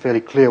mean, it's a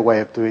fairly clear way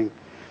of doing.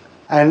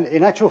 And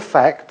in actual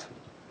fact,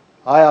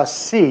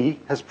 IRC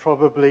has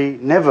probably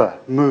never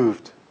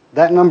moved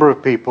that number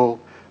of people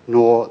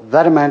nor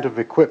that amount of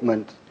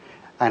equipment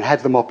and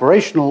had them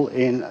operational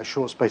in a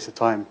short space of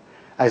time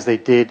as they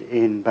did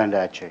in Banda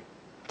Aceh.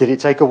 Did it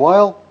take a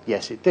while?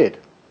 Yes, it did.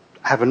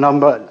 Have a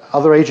number,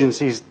 other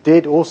agencies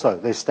did also.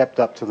 They stepped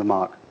up to the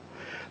mark.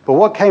 But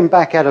what came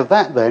back out of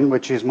that then,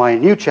 which is my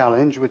new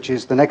challenge, which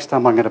is the next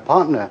time I'm going to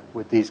partner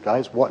with these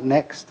guys, what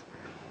next,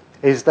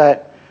 is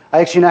that I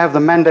actually now have the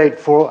mandate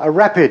for a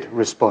rapid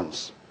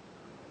response.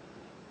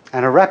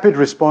 And a rapid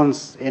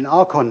response in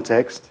our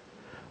context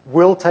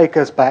will take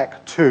us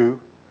back to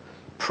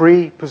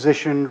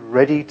pre-positioned,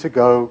 ready to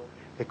go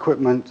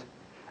equipment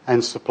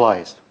and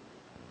supplies.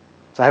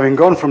 So having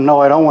gone from,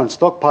 no, I don't want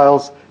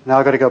stockpiles, now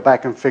I've got to go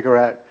back and figure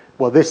out,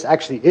 well, this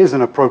actually is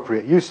an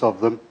appropriate use of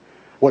them.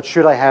 What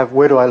should I have?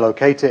 Where do I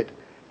locate it?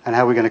 And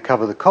how are we going to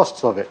cover the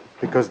costs of it?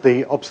 Because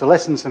the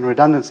obsolescence and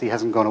redundancy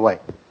hasn't gone away.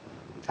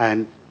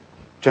 And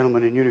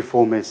gentleman in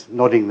uniform is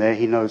nodding there.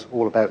 He knows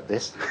all about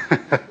this.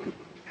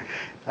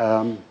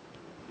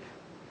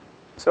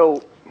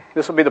 So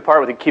this will be the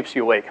part that keeps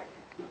you awake.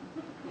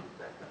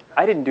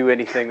 I didn't do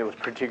anything that was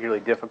particularly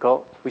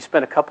difficult. We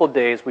spent a couple of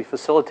days. We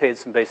facilitated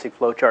some basic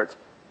flow charts.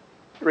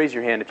 Raise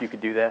your hand if you could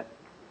do that.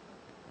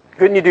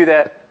 Couldn't you do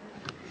that?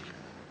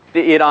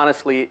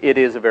 Honestly, it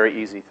is a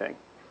very easy thing.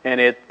 And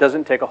it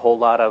doesn't take a whole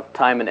lot of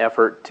time and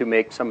effort to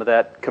make some of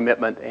that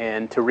commitment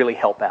and to really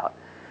help out.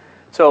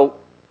 So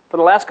for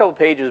the last couple of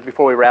pages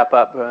before we wrap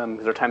up,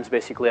 because our time's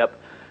basically up,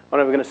 what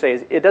I'm going to say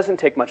is it doesn't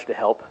take much to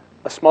help.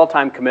 A small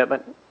time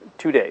commitment,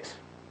 2 days,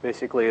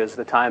 basically, is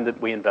the time that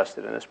we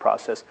invested in this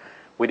process.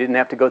 We didn't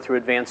have to go through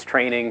advanced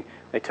training.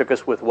 They took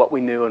us with what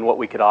we knew and what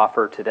we could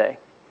offer today.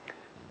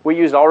 We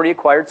used already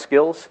acquired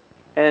skills.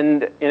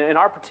 And in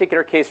our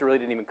particular case, it really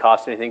didn't even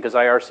cost anything because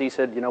IRC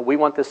said, we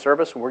want this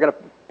service and we're going to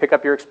pick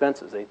up your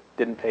expenses. They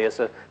didn't pay us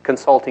a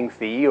consulting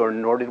fee, or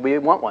nor did we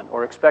want one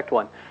or expect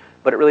one.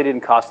 But it really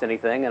didn't cost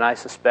anything, and I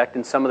suspect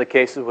in some of the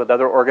cases with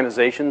other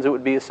organizations, it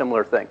would be a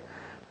similar thing.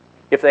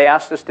 If they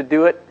asked us to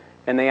do it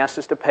and they asked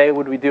us to pay,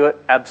 would we do it?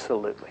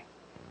 Absolutely.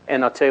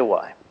 And I'll tell you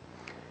why.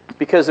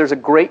 Because there's a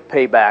great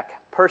payback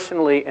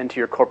personally and to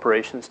your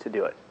corporations to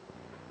do it.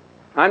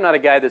 I'm not a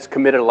guy that's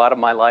committed a lot of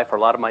my life or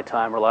a lot of my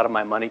time or a lot of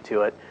my money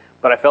to it,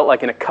 but I felt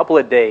like in a couple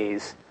of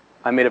days,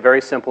 I made a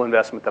very simple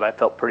investment that I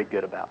felt pretty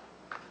good about.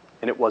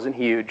 And it wasn't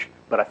huge,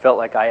 but I felt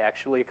like I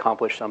actually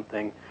accomplished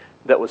something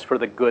that was for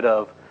the good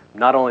of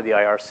not only the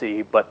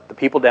IRC, but the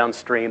people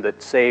downstream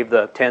that saved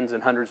the tens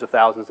and hundreds of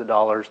thousands of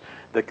dollars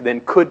that then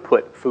could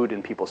put food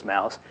in people's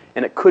mouths,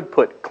 and it could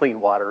put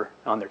clean water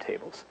on their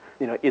tables.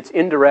 It's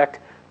indirect,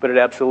 but it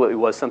absolutely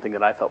was something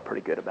that I felt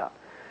pretty good about.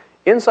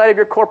 Inside of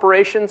your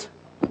corporations,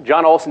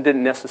 John Olson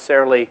didn't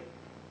necessarily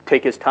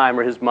take his time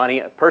or his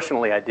money.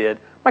 Personally, I did.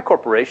 My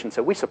corporation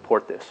said, we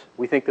support this.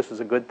 We think this is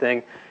a good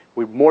thing.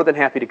 We're more than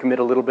happy to commit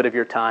a little bit of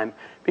your time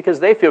because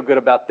they feel good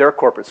about their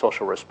corporate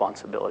social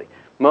responsibility.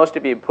 Most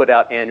of you put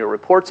out annual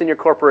reports in your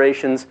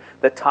corporations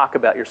that talk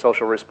about your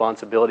social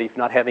responsibility, if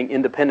not having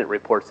independent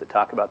reports that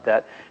talk about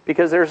that,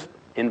 because there's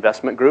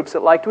investment groups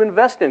that like to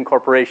invest in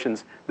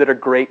corporations that are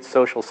great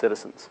social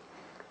citizens.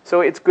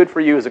 So it's good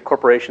for you as a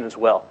corporation as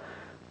well.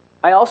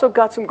 I also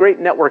got some great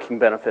networking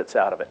benefits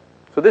out of it.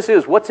 So this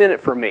is what's in it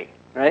for me,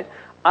 right?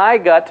 I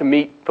got to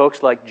meet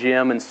folks like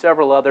Jim and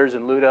several others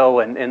and Ludo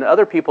and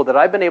other people that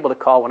I've been able to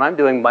call when I'm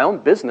doing my own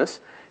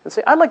business and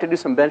say, I'd like to do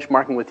some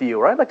benchmarking with you,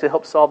 or I'd like to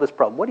help solve this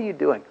problem. What are you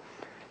doing?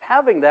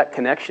 Having that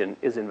connection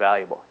is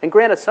invaluable. And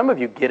granted, some of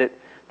you get it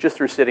just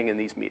through sitting in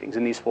these meetings,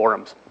 in these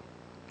forums.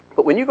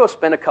 But when you go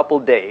spend a couple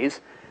days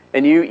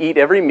and you eat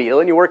every meal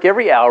and you work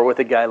every hour with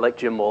a guy like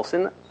Jim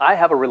Olson, I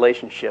have a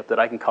relationship that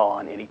I can call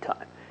on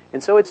anytime.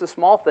 And so it's a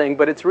small thing,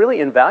 but it's really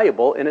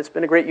invaluable, and it's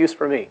been a great use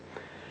for me.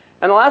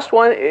 And the last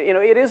one,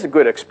 it is a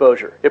good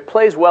exposure. It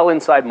plays well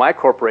inside my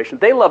corporation.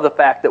 They love the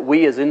fact that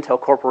we as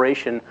Intel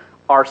Corporation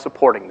are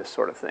supporting this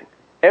sort of thing.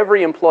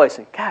 Every employee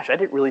saying, gosh, I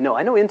didn't really know.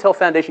 I know Intel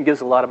Foundation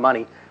gives a lot of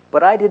money,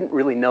 but I didn't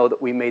really know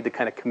that we made the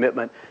kind of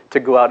commitment to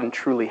go out and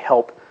truly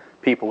help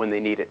people when they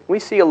need it. We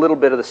see a little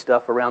bit of the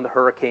stuff around the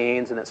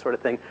hurricanes and that sort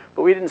of thing,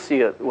 but we didn't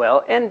see it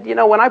well. And,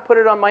 when I put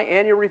it on my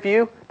annual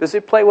review, does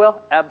it play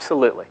well?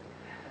 Absolutely.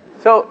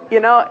 So,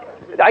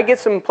 I get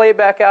some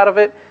playback out of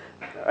it.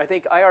 I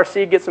think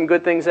IRC gets some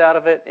good things out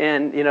of it,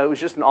 and, it was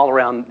just an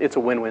all-around, it's a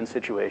win-win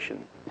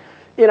situation.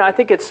 I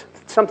think it's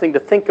something to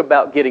think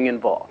about getting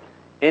involved.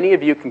 Any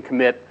of you can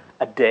commit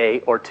a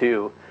day or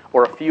two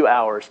or a few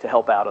hours to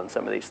help out on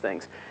some of these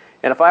things.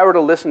 And if I were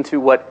to listen to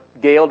what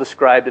Gail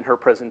described in her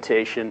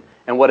presentation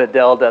and what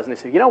Adele does, and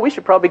they say, we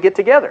should probably get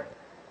together.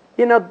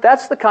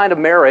 That's the kind of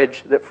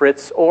marriage that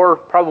Fritz or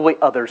probably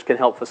others can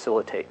help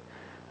facilitate.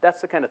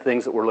 That's the kind of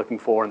things that we're looking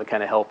for and the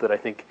kind of help that I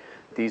think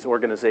these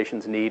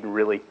organizations need and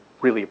really,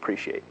 really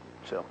appreciate.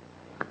 So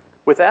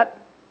with that.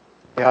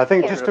 Yeah, I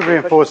think just to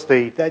reinforce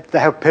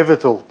how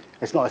pivotal,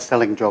 it's not a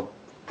selling job,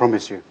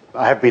 promise you.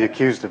 I have been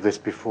accused of this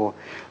before.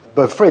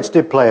 But Fritz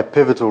did play a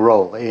pivotal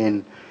role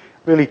in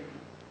really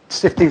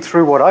sifting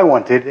through what I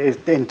wanted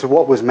into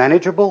what was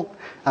manageable,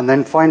 and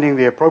then finding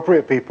the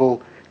appropriate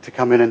people to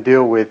come in and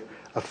deal with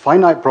a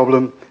finite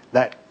problem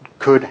that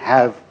could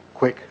have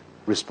quick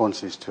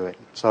responses to it.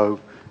 So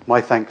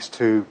my thanks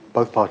to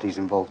both parties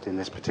involved in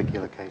this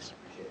particular case.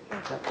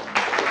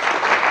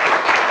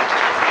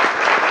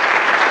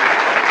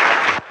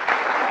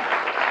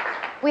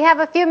 We have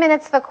a few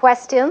minutes for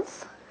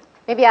questions.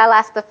 Maybe I'll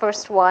ask the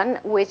first one,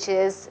 which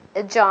is,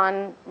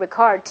 John,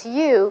 Rickard, to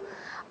you.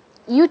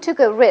 You took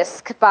a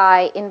risk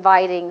by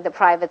inviting the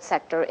private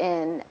sector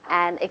in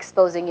and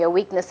exposing your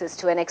weaknesses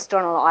to an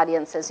external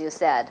audience, as you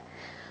said.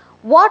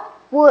 What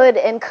would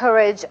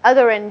encourage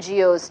other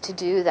NGOs to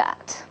do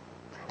that?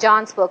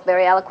 John spoke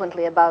very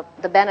eloquently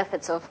about the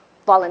benefits of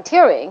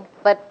volunteering,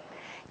 but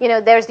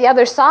there's the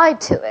other side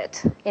to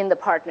it in the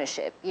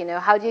partnership.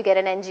 How do you get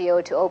an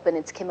NGO to open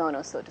its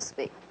kimono, so to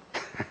speak?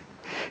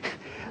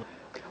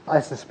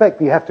 I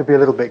suspect you have to be a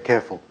little bit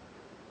careful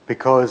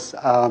because,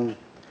 to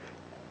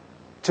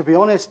be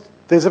honest,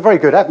 there's a very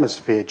good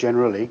atmosphere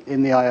generally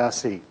in the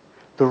IRC.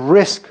 The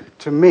risk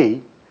to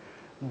me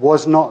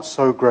was not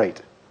so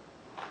great.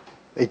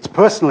 It's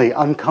personally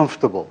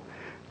uncomfortable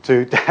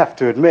to have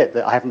to admit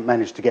that I haven't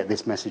managed to get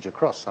this message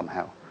across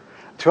somehow.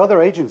 To other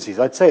agencies,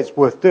 I'd say it's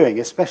worth doing,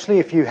 especially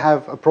if you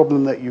have a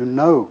problem that you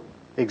know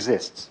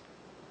exists.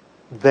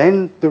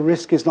 Then the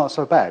risk is not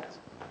so bad,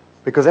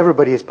 because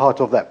everybody is part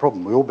of that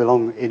problem. We all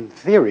belong, in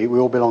theory, we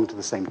all belong to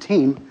the same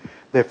team.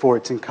 Therefore,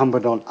 it's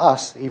incumbent on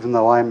us, even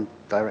though I'm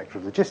Director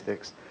of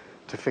Logistics,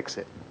 to fix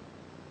it.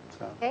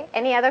 So. Okay,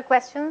 any other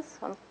questions?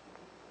 Go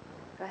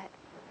ahead.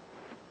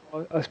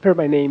 I'll spare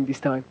my name this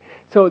time.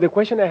 So the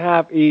question I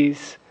have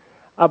is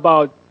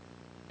about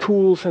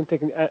tools and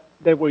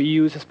that were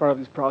used as part of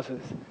this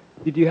process.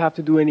 Did you have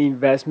to do any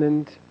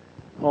investment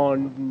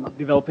on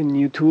developing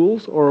new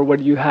tools, or what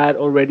you had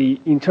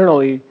already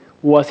internally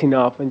was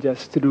enough, and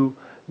just to do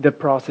the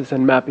process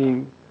and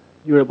mapping,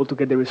 you were able to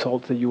get the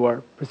results that you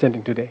are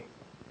presenting today?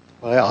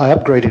 Well, I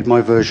upgraded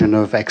my version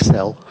of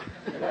Excel.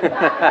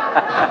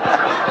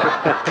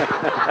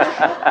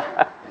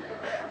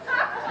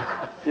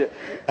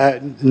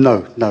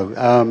 No.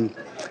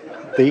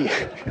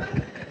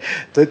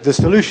 The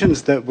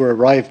solutions that were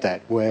arrived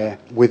at were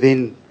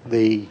within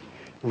the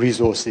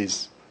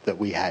resources that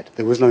we had.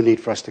 There was no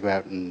need for us to go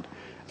out and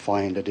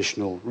find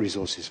additional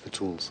resources for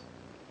tools.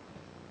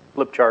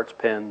 Flip charts,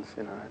 pens,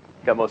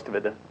 got most of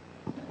it done.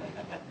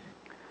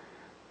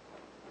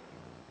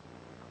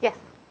 Yes.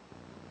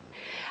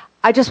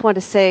 I just want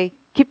to say,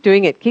 keep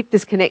doing it, keep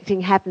this connecting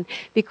happen,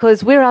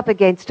 because we're up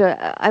against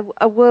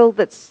a world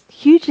that's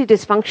hugely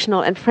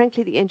dysfunctional, and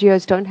frankly, the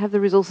NGOs don't have the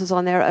resources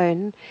on their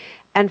own.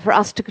 And for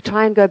us to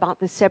try and go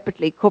about this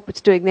separately,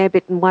 corporates doing their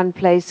bit in one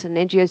place and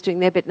NGOs doing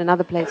their bit in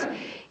another place,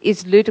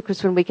 is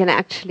ludicrous when we can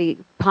actually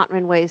partner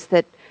in ways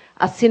that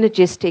are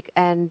synergistic,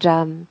 and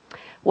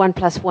 1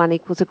 + 1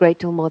 = a great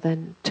deal more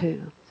than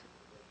 2.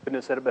 Couldn't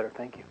have said it better.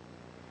 Thank you.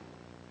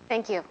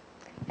 Thank you.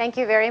 Thank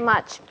you very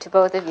much to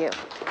both of you.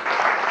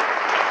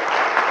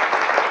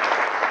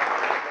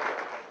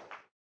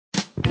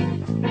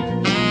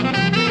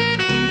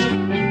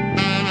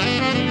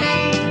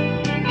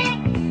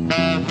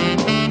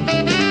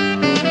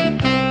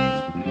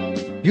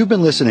 You've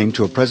been listening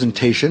to a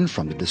presentation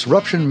from the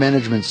Disruption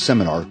Management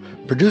Seminar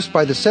produced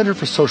by the Center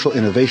for Social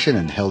Innovation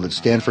and held at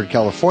Stanford,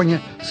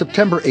 California,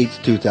 September 8,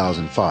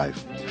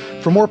 2005.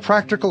 For more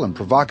practical and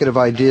provocative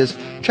ideas,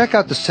 check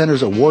out the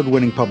Center's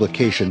award-winning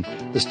publication,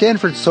 the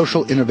Stanford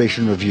Social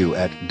Innovation Review,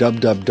 at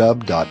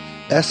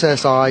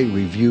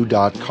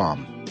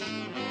www.ssireview.com.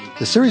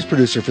 The series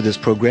producer for this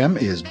program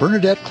is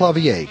Bernadette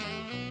Clavier.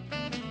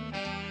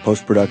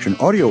 Post-production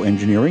audio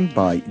engineering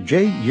by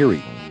Jay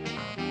Yuri.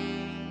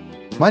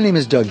 My name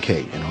is Doug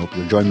Kay, and I hope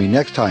you'll join me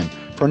next time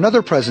for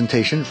another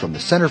presentation from the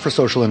Center for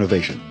Social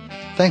Innovation.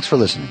 Thanks for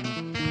listening.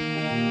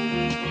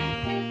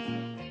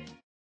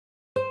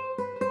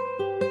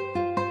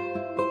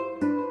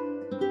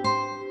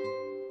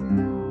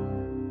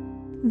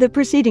 The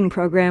preceding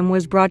program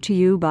was brought to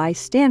you by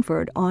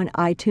Stanford on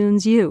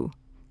iTunes U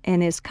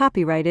and is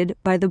copyrighted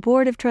by the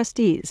Board of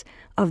Trustees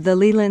of the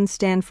Leland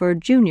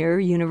Stanford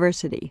Junior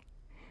University.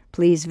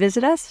 Please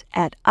visit us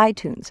at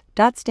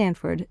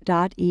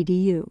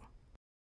itunes.stanford.edu.